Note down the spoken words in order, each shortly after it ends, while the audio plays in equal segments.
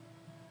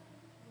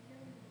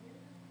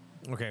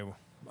Okay,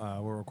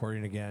 we're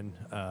recording again.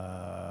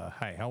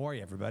 Hi, how are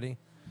you, everybody?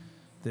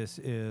 This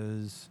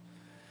is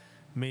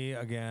me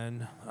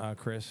again,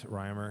 Chris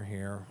Reimer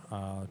here,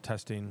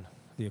 testing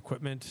the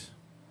equipment,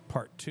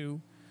 part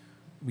 2.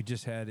 We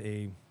just had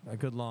a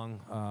good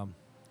long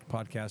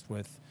podcast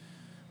with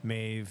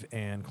Maeve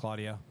and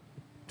Claudia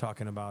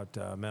talking about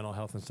mental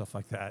health and stuff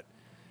like that.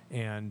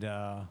 And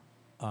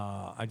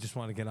I just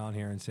want to get on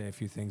here and say a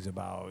few things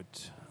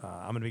about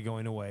I'm going to be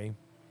going away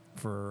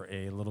for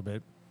a little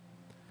bit.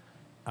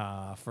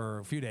 For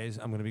a few days,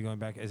 I'm going to be going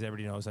back. As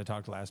everybody knows, I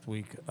talked last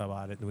week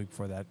about it, the week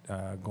before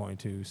that, going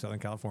to Southern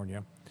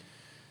California,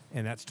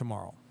 and that's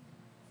tomorrow.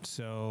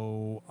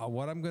 So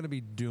what I'm going to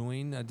be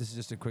doing, this is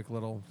just a quick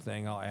little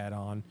thing I'll add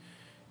on,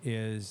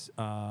 is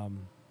I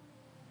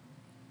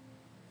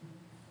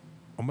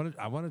want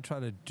to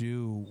try to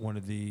do one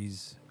of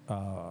these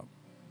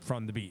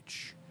from the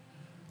beach.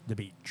 The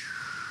beach.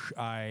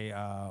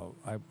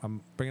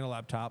 I'm bringing a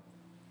laptop.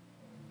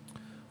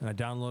 And I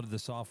downloaded the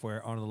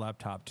software onto the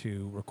laptop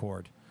to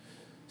record.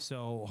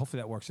 So hopefully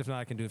that works. If not,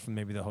 I can do it from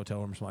maybe the hotel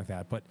room or something like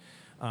that. But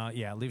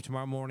yeah, leave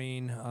tomorrow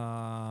morning.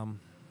 Got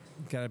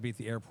to be at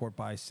the airport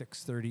by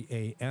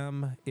 6:30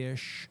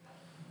 a.m.-ish.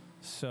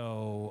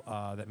 So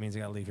that means I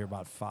got to leave here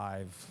about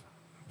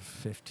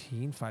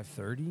 5:15,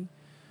 5:30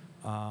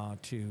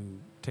 to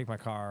take my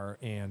car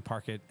and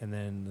park it. And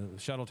then the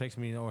shuttle takes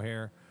me to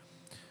O'Hare.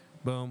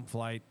 Boom,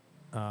 flight.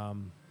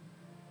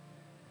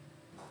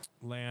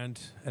 Land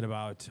at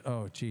about,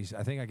 I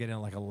think I get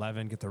in like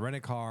 11, get the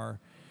rented car,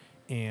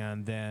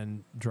 and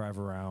then drive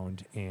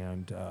around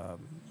and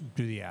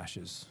do the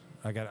ashes.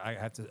 I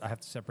have to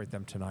separate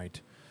them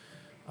tonight.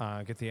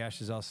 Get the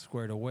ashes all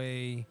squared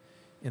away,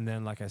 and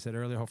then, like I said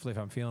earlier, hopefully if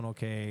I'm feeling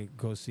okay,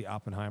 go see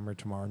Oppenheimer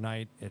tomorrow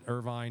night at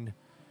Irvine.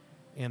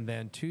 And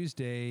then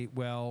Tuesday,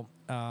 I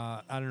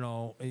don't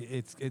know.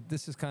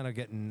 This is kind of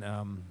getting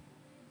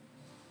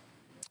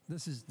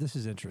this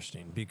is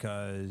interesting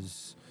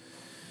because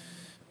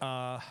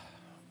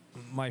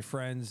my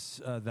friends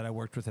that I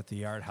worked with at the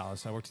Yard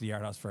House, I worked at the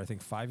Yard House for I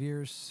think 5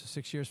 years,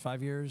 6 years,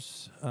 5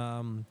 years.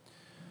 They're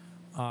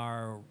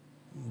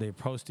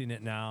posting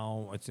it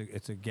now.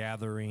 It's a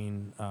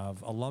gathering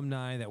of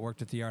alumni that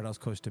worked at the Yard House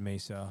Costa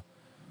Mesa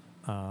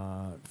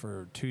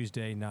for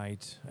Tuesday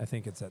night. I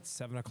think it's at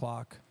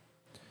 7:00.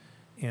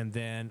 And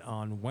then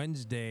on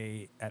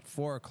Wednesday at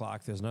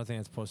 4:00, there's another thing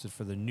that's posted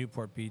for the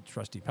Newport Beach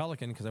Rusty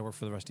Pelican, because I worked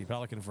for the Rusty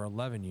Pelican for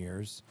 11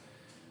 years.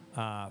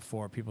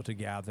 For people to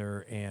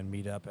gather and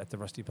meet up at the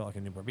Rusty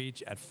Pelican Newport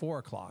Beach at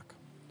 4:00.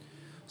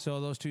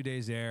 So those 2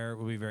 days there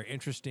will be very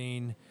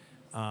interesting.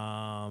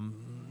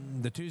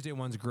 The Tuesday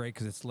one's great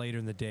because it's later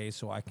in the day,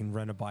 so I can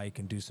rent a bike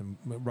and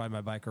ride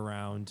my bike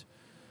around.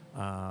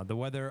 The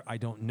weather, I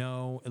don't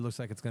know. It looks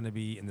like it's going to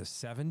be in the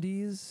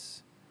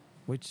 70s,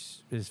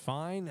 which is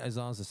fine as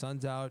long as the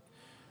sun's out.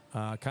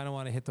 Kind of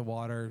want to hit the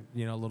water,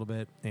 a little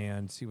bit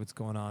and see what's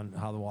going on,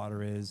 how the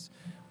water is.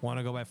 Want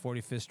to go by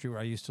 45th Street where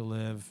I used to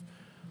live.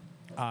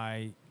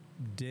 I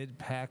did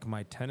pack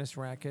my tennis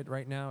racket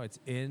right now. It's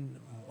in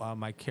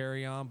my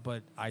carry-on,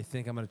 but I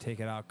think I'm going to take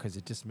it out because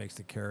it just makes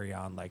the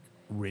carry-on like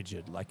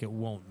rigid, like it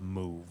won't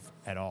move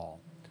at all.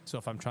 So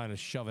if I'm trying to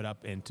shove it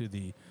up into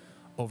the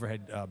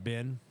overhead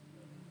bin,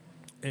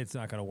 it's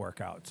not going to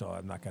work out, so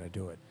I'm not going to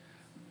do it.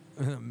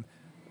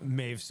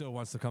 Maeve still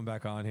wants to come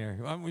back on here.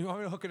 You want me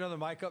to hook another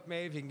mic up,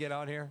 Maeve? You can get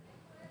on here?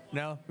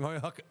 No? You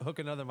want me to hook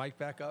another mic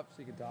back up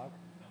so you can talk?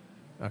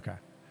 Okay.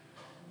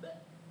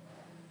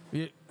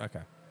 Yeah,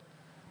 okay.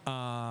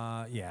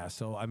 Yeah.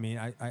 So I mean,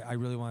 I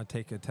really want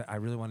to I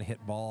really want to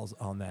hit balls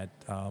on that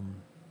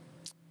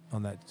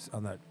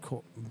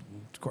core.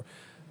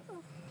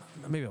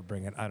 Maybe I'll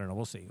bring it. I don't know.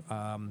 We'll see.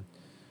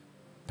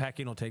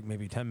 Packing will take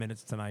maybe 10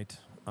 minutes tonight.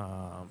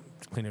 To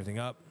clean everything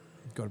up,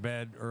 go to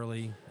bed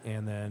early,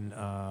 and then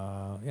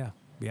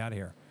be out of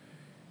here.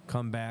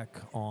 Come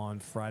back on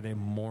Friday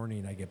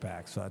morning. I get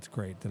back, so that's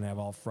great. Then I have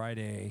all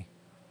Friday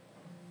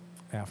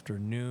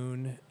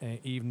afternoon,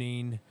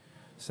 evening.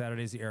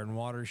 Saturday's the Air and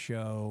Water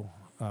show.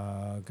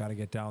 Got to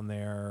get down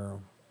there,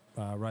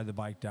 ride the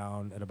bike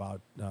down at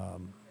about,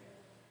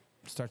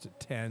 starts at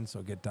 10,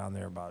 so get down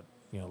there about,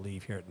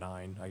 leave here at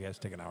 9, I guess,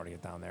 take an hour to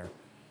get down there.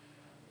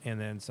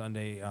 And then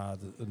Sunday,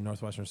 the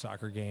Northwestern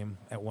soccer game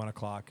at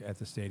 1:00 at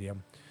the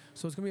stadium.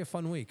 So it's going to be a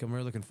fun week. I'm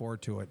really looking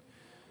forward to it.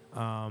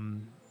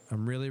 I'm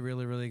really,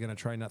 really, really going to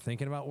try not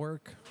thinking about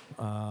work.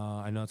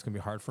 I know it's going to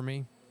be hard for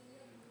me.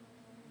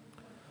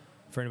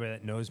 For anybody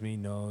that knows me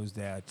knows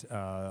that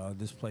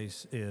this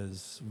place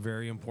is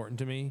very important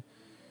to me,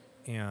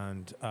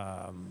 and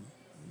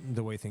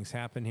the way things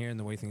happen here and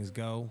the way things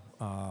go.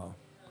 I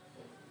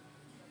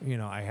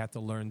have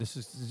to learn.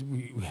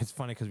 It's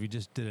funny because we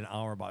just did an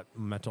hour about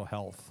mental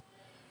health,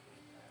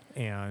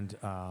 and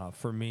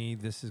for me,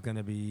 this is going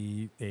to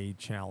be a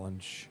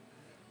challenge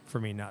for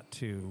me not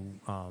to.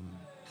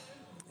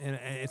 And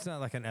it's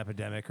not like an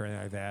epidemic or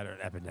anything like that, or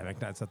an epidemic.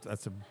 That's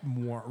a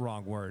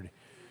wrong word.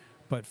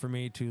 But for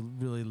me to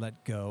really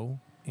let go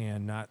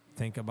and not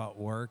think about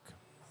work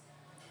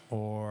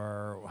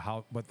or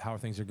how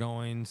things are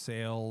going,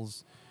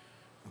 sales,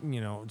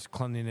 just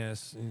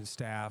cleanliness,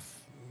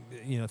 staff,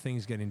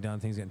 things getting done,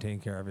 things getting taken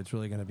care of. It's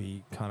really going to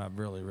be kind of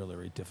really, really,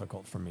 really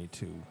difficult for me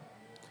to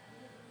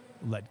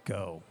let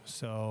go.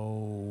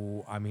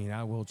 So, I mean,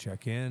 I will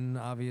check in,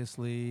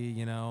 obviously,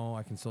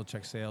 I can still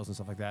check sales and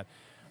stuff like that.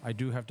 I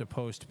do have to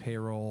post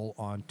payroll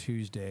on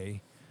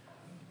Tuesday.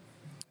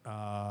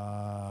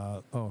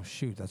 Oh,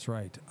 shoot, that's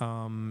right.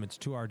 It's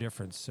 2 hour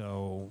difference,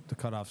 so the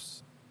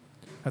cutoffs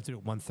have to do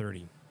it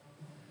 1:30.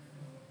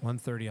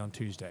 1:30 on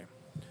Tuesday.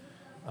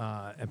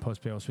 And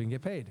post payroll so we can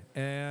get paid.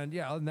 And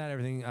yeah, other than that,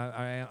 everything,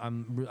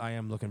 I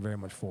am looking very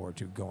much forward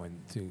to going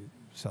to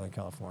Southern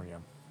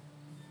California.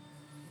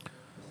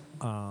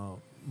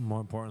 More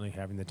importantly,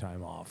 having the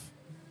time off.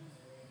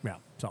 Yeah.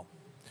 So,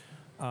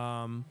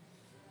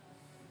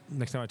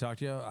 next time I talk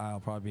to you,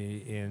 I'll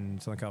probably be in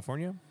Southern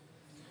California.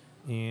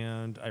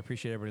 And I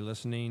appreciate everybody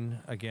listening.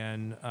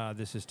 Again,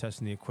 this is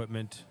Testing the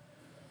Equipment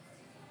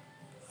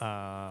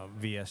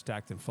via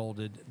Stacked and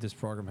Folded. This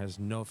program has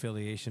no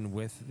affiliation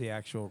with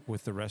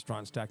the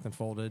restaurant Stacked and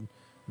Folded.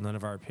 None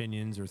of our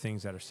opinions or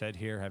things that are said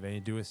here have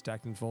anything to do with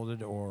Stacked and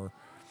Folded or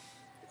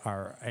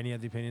are any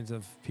of the opinions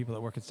of people that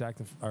work at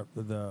Stacked and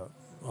the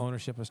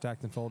ownership of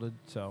Stacked and Folded.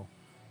 So,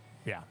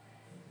 yeah.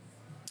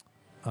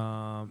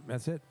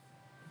 That's it.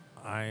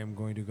 I am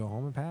going to go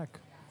home and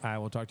pack. I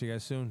will talk to you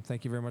guys soon.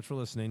 Thank you very much for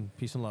listening.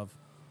 Peace and love.